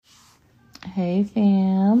Hey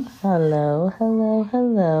fam. Hello,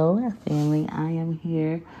 family. I am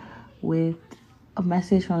here with a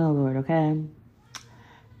message from the Lord, okay?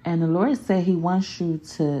 And the Lord said He wants you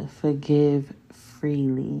to forgive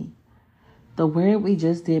freely. The word we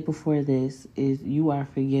just did before this is you are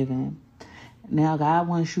forgiven. Now, God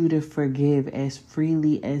wants you to forgive as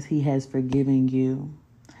freely as He has forgiven you.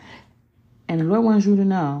 And the Lord wants you to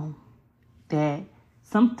know that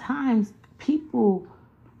sometimes people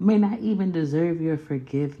may not even deserve your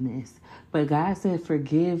forgiveness, but God said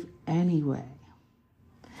forgive anyway.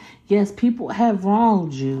 Yes, people have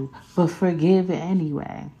wronged you, but forgive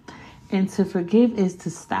anyway. And to forgive is to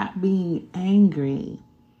stop being angry.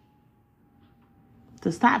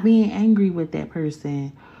 To stop being angry with that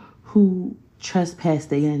person who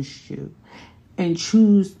trespassed against you and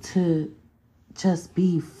choose to just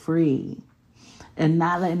be free. And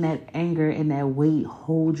not letting that anger and that weight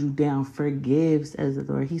hold you down. Forgive, says the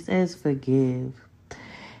Lord. He says forgive.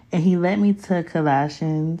 And He led me to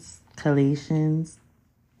Galatians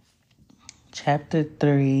chapter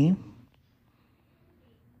 3.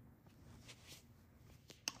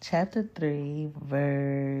 Chapter 3,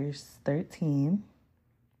 verse 13.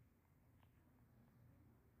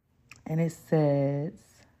 And it says,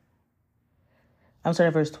 I'm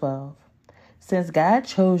sorry, verse 12. Since God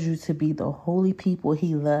chose you to be the holy people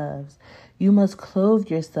He loves, you must clothe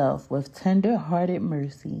yourself with tender-hearted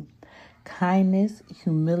mercy, kindness,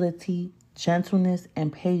 humility, gentleness,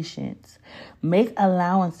 and patience. Make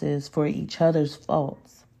allowances for each other's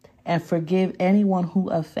faults and forgive anyone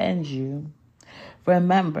who offends you.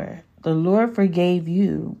 Remember, the Lord forgave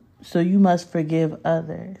you, so you must forgive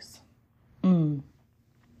others. Let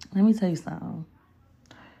me tell you something.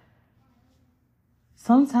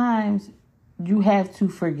 Sometimes you have to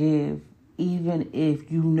forgive even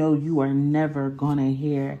if you know you are never going to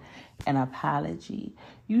hear an apology.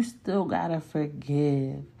 You still got to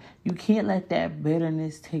forgive. You can't let that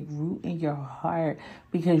bitterness take root in your heart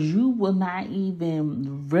because you will not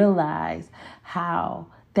even realize how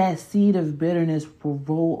that seed of bitterness will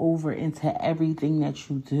roll over into everything that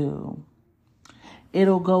you do.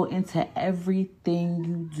 It'll go into everything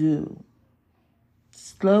you do.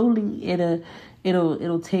 Slowly,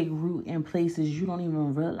 it'll take root in places you don't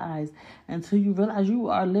even realize until you realize you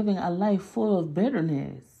are living a life full of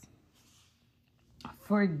bitterness.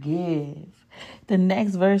 Forgive. The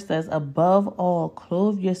next verse says, above all,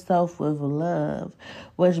 clothe yourself with love,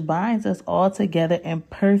 which binds us all together in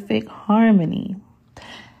perfect harmony.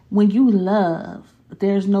 When you love,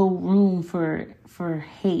 there's no room for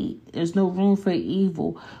hate. There's no room for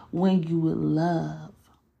evil when you love.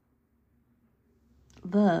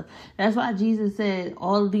 Love. That's why Jesus said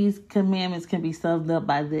all of these commandments can be summed up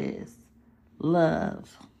by this.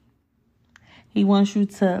 Love. He wants you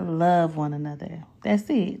to love one another. That's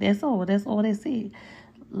it. That's all. That's it.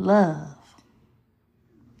 Love.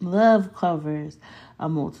 Love covers a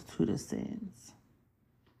multitude of sins.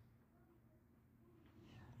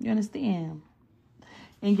 You understand?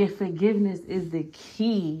 And your forgiveness is the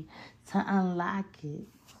key to unlock it.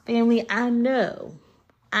 Family, I know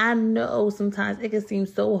sometimes it can seem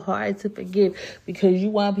so hard to forgive because you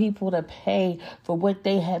want people to pay for what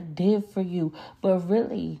they have did for you. But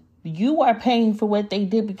really, you are paying for what they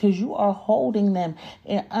did because you are holding them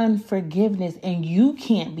in unforgiveness and you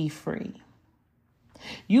can't be free.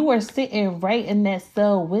 You are sitting right in that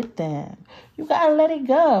cell with them. You got to let it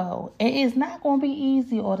go. And it's not going to be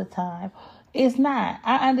easy all the time. It's not.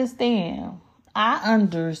 I understand.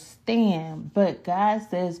 But God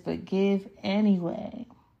says forgive anyway.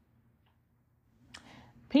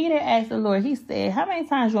 Peter asked the Lord, he said, how many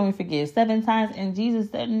times do you want me to forgive? 7 times? And Jesus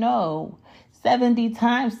said, no, 70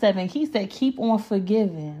 times 7. He said, keep on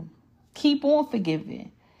forgiving. Keep on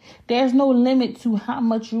forgiving. There's no limit to how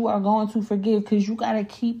much you are going to forgive because you got to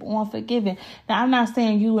keep on forgiving. Now, I'm not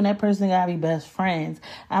saying you and that person got to be best friends.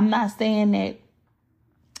 I'm not saying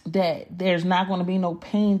that there's not going to be no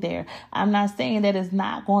pain there. I'm not saying that it's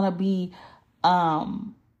not going to be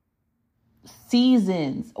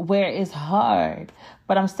seasons where it's hard.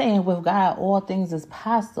 But I'm saying with God, all things is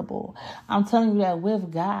possible. I'm telling you that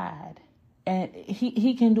with God, and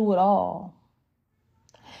he can do it all.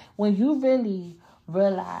 When you really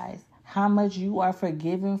realize how much you are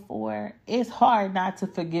forgiven for, it's hard not to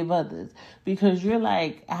forgive others because you're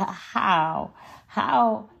like, how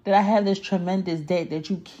did I have this tremendous debt that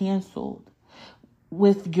you canceled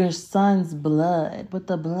with your son's blood, with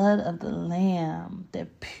the blood of the Lamb, the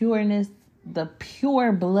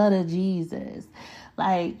pure blood of Jesus?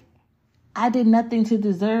 Like, I did nothing to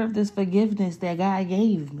deserve this forgiveness that God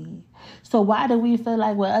gave me. So why do we feel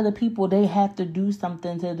like with other people, they have to do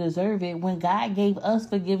something to deserve it when God gave us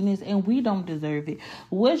forgiveness and we don't deserve it?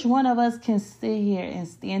 Which one of us can sit here and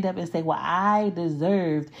stand up and say, well, I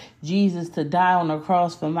deserved Jesus to die on the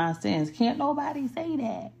cross for my sins? Can't nobody say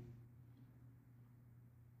that.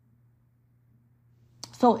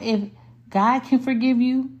 So if God can forgive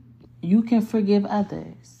you, you can forgive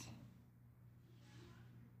others.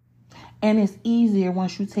 And it's easier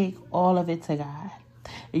once you take all of it to God.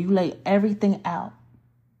 And you lay everything out.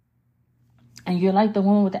 And you're like the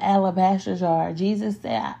woman with the alabaster jar. Jesus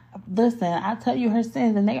said, listen, I tell you her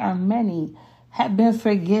sins, and they are many, have been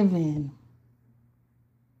forgiven.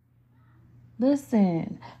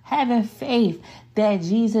 Listen, having faith that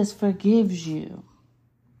Jesus forgives you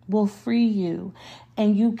will free you.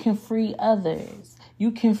 And you can free others.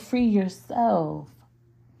 You can free yourself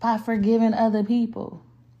by forgiving other people.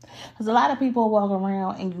 Because a lot of people walk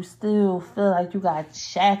around and you still feel like you got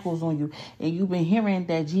shackles on you. And you've been hearing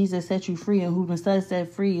that Jesus set you free and who the Son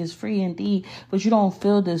set free is free indeed. But you don't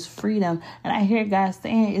feel this freedom. And I hear God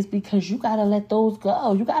saying it's because you got to let those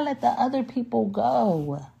go. You got to let the other people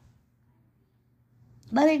go.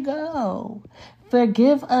 Let it go.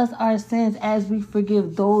 Forgive us our sins as we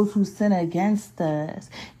forgive those who sin against us.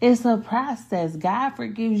 It's a process. God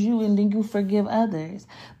forgives you and then you forgive others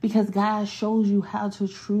because God shows you how to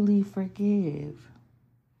truly forgive.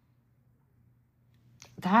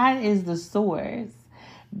 God is the source.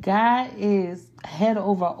 God is head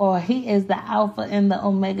over all. He is the Alpha and the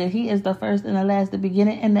Omega. He is the first and the last, the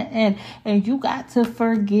beginning and the end. And you got to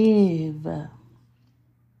forgive.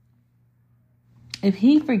 If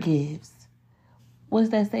he forgives, what's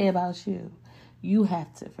that say about you? You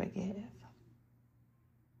have to forgive.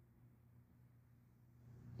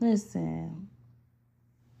 Listen,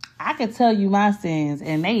 I could tell you my sins,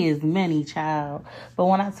 and they is many, child. But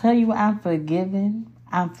when I tell you I'm forgiven,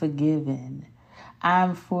 I'm forgiven.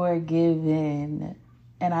 I'm forgiven.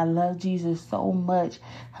 And I love Jesus so much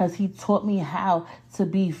because he taught me how to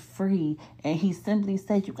be free. And he simply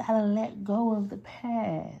said, you got to let go of the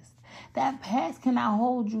past. That past cannot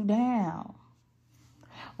hold you down.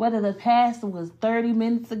 Whether the past was 30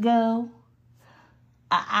 minutes ago,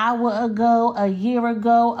 an hour ago, a year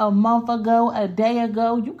ago, a month ago, a day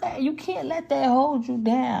ago, you can't let that hold you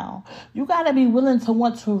down. You got to be willing to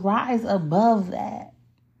want to rise above that.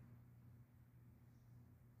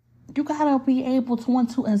 You got to be able to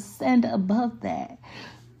want to ascend above that.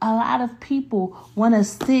 A lot of people want to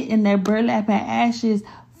sit in their burlap and ashes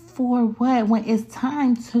for what? When it's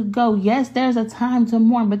time to go. Yes, there's a time to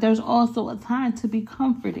mourn, but there's also a time to be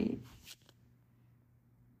comforted.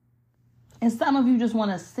 And some of you just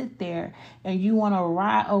want to sit there and you want to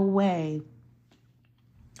ride away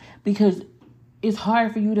because it's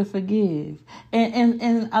hard for you to forgive.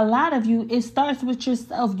 And a lot of you, it starts with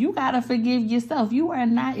yourself. You got to forgive yourself. You are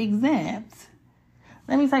not exempt.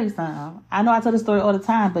 Let me tell you something. I know I tell this story all the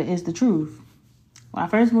time, but it's the truth. When I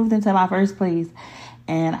first moved into my first place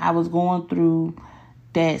and I was going through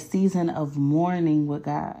that season of mourning with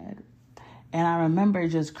God, and I remember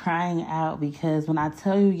just crying out because when I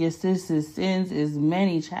tell you your sister's sins is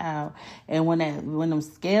many, child, and when them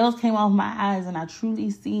scales came off my eyes and I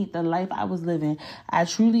truly seen the life I was living, I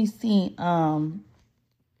truly seen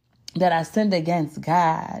that I sinned against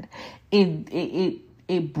God.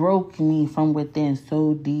 It broke me from within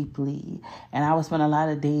so deeply. And I would spend a lot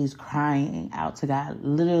of days crying out to God,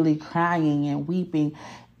 literally crying and weeping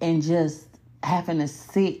and just having to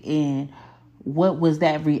sit in what was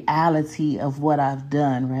that reality of what I've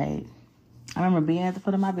done, right? I remember being at the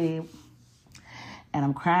foot of my bed and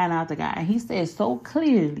I'm crying out to God. And he said so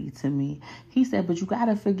clearly to me, he said, but you got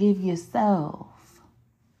to forgive yourself.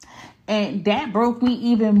 And that broke me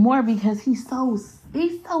even more because he's so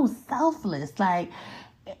selfless. Like,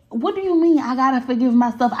 what do you mean I got to forgive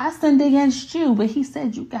myself? I sinned against you. But he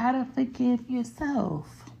said you got to forgive yourself.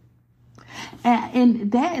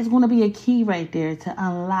 And that is going to be a key right there to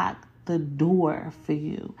unlock the door for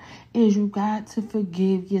you. Is you got to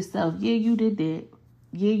forgive yourself. Yeah, you did that.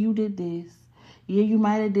 Yeah, you did this. Yeah, you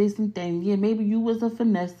might have did some things. Yeah, maybe you was a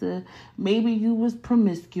finesser. Maybe you was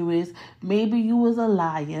promiscuous. Maybe you was a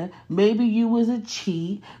liar. Maybe you was a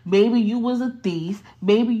cheat. Maybe you was a thief.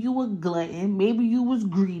 Maybe you were glutton. Maybe you was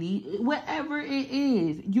greedy. Whatever it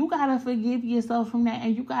is, you got to forgive yourself from that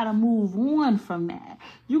and you got to move on from that.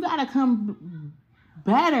 You got to come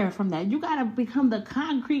better from that. You got to become the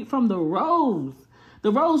concrete from the rose.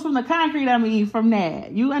 The rose from the concrete, from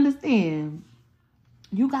that. You understand?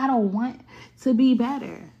 You got to want to be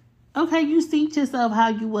better. Okay, you seen yourself how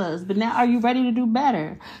you was, but now are you ready to do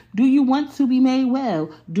better? Do you want to be made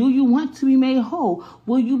well? Do you want to be made whole?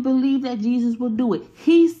 Will you believe that Jesus will do it?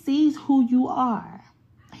 He sees who you are.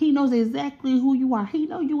 He knows exactly who you are. He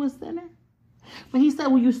knows you a sinner. But he said,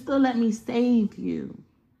 will you still let me save you?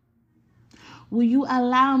 Will you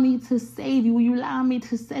allow me to save you? Will you allow me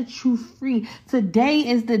to set you free? Today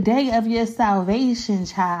is the day of your salvation,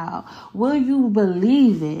 child. Will you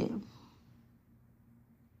believe it?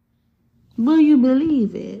 Will you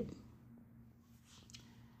believe it?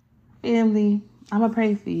 Family, I'm going to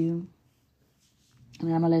pray for you.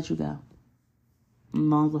 And I'm going to let you go. As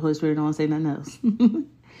long as the Holy Spirit don't say nothing else.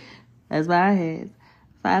 That's bow our heads.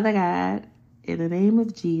 Father God, in the name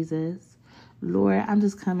of Jesus, Lord, I'm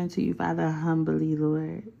just coming to you, Father, humbly,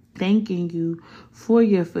 Lord. Thanking you for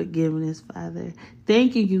your forgiveness, Father.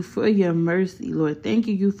 Thanking you for your mercy, Lord.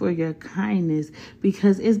 Thanking you for your kindness,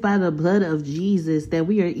 because it's by the blood of Jesus that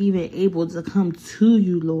we are even able to come to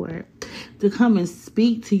you, Lord. To come and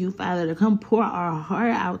speak to you, Father. To come pour our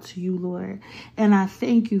heart out to you, Lord. And I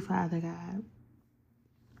thank you, Father God.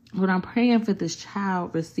 Lord, I'm praying for this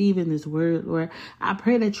child receiving this word, Lord. I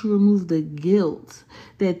pray that you remove the guilt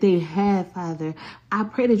that they have, Father. I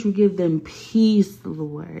pray that you give them peace,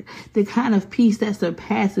 Lord. The kind of peace that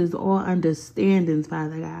surpasses all understandings,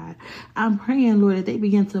 Father God. I'm praying, Lord, that they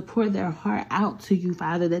begin to pour their heart out to you,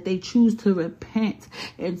 Father. That they choose to repent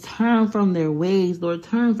and turn from their ways, Lord.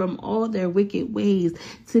 Turn from all their wicked ways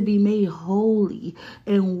to be made holy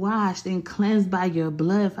and washed and cleansed by your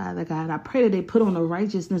blood, Father God. I pray that they put on the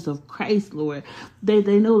righteousness of Christ, Lord. They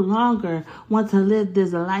no longer want to live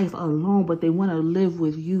this life alone, but they want to live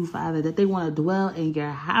with you, Father. That they want to dwell in your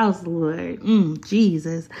house, Lord.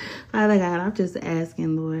 Jesus. Father God, I'm just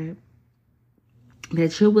asking, Lord,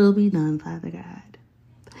 that your will be done, Father God.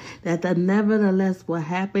 That the nevertheless will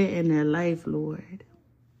happen in their life, Lord.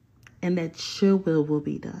 And that your will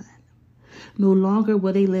be done. No longer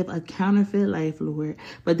will they live a counterfeit life, Lord,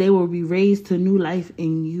 but they will be raised to new life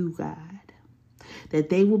in you, God. That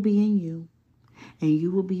they will be in you and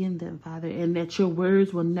you will be in them, Father, and that your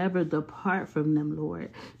words will never depart from them,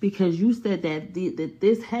 Lord, because you said that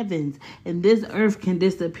this heavens and this earth can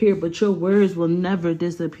disappear, but your words will never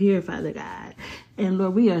disappear, Father God. And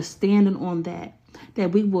Lord, we are standing on that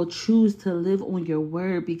we will choose to live on your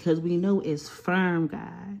word because we know it's firm,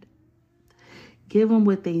 God. Give them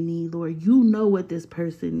what they need, Lord. You know what this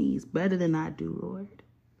person needs better than I do, Lord.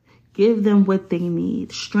 Give them what they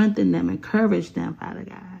need. Strengthen them. Encourage them, Father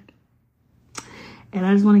God. And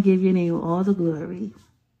I just want to give your name all the glory,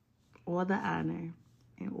 all the honor,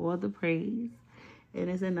 and all the praise. And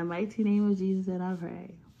it's in the mighty name of Jesus that I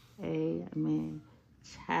pray. Amen.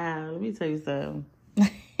 Child, let me tell you something.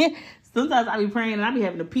 Sometimes I be praying and I be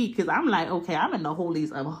having to peek because I'm like, okay, I'm in the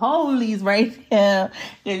holies of holies right now.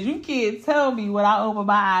 Because you can't tell me when I open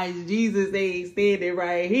my eyes, Jesus ain't standing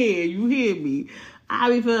right here. You hear me? I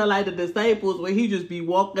be feeling like the disciples when he just be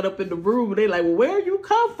walking up in the room and they like, well, where you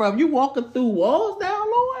come from? You walking through walls now,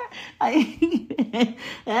 Lord? Like,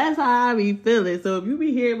 that's how I be feeling. So if you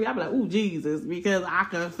be hearing me, I be like, ooh, Jesus, because I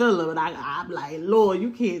can feel him. And I'm like, Lord,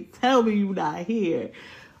 you can't tell me you not here.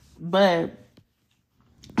 But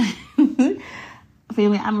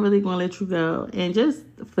family, I'm really going to let you go and just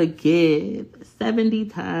forgive 70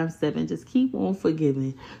 times 7. Just keep on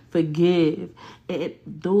forgiving. Forgive. And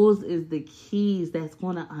those is the keys that's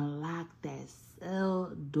going to unlock that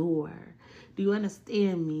cell door. Do you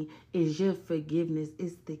understand me? Is your forgiveness.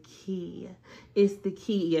 It's the key. It's the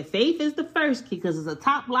key. Your faith is the first key because it's a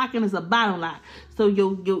top lock and it's a bottom lock. So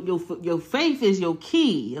your faith is your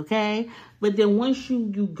key, okay? But then once you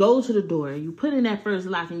go to the door, you put in that first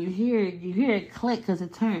lock and you hear it click because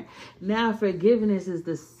it turned. Now forgiveness is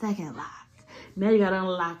the second lock. Now you gotta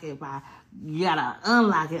unlock it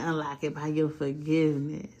by your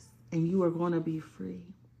forgiveness. And you are gonna be free.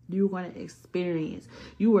 You're going to experience.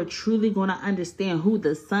 You are truly going to understand who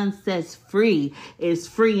the Son sets free is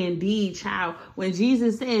free indeed, child. When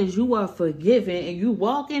Jesus says you are forgiven and you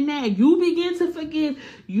walk in that, you begin to forgive.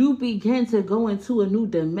 You begin to go into a new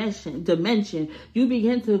dimension. You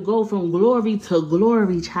begin to go from glory to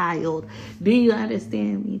glory, child. Do you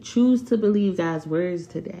understand me? Choose to believe God's words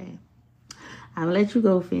today. I'll let you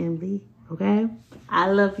go, family. Okay? I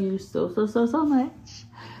love you so much.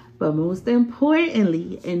 But most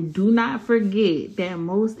importantly, and do not forget that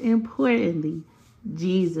most importantly,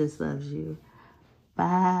 Jesus loves you.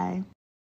 Bye.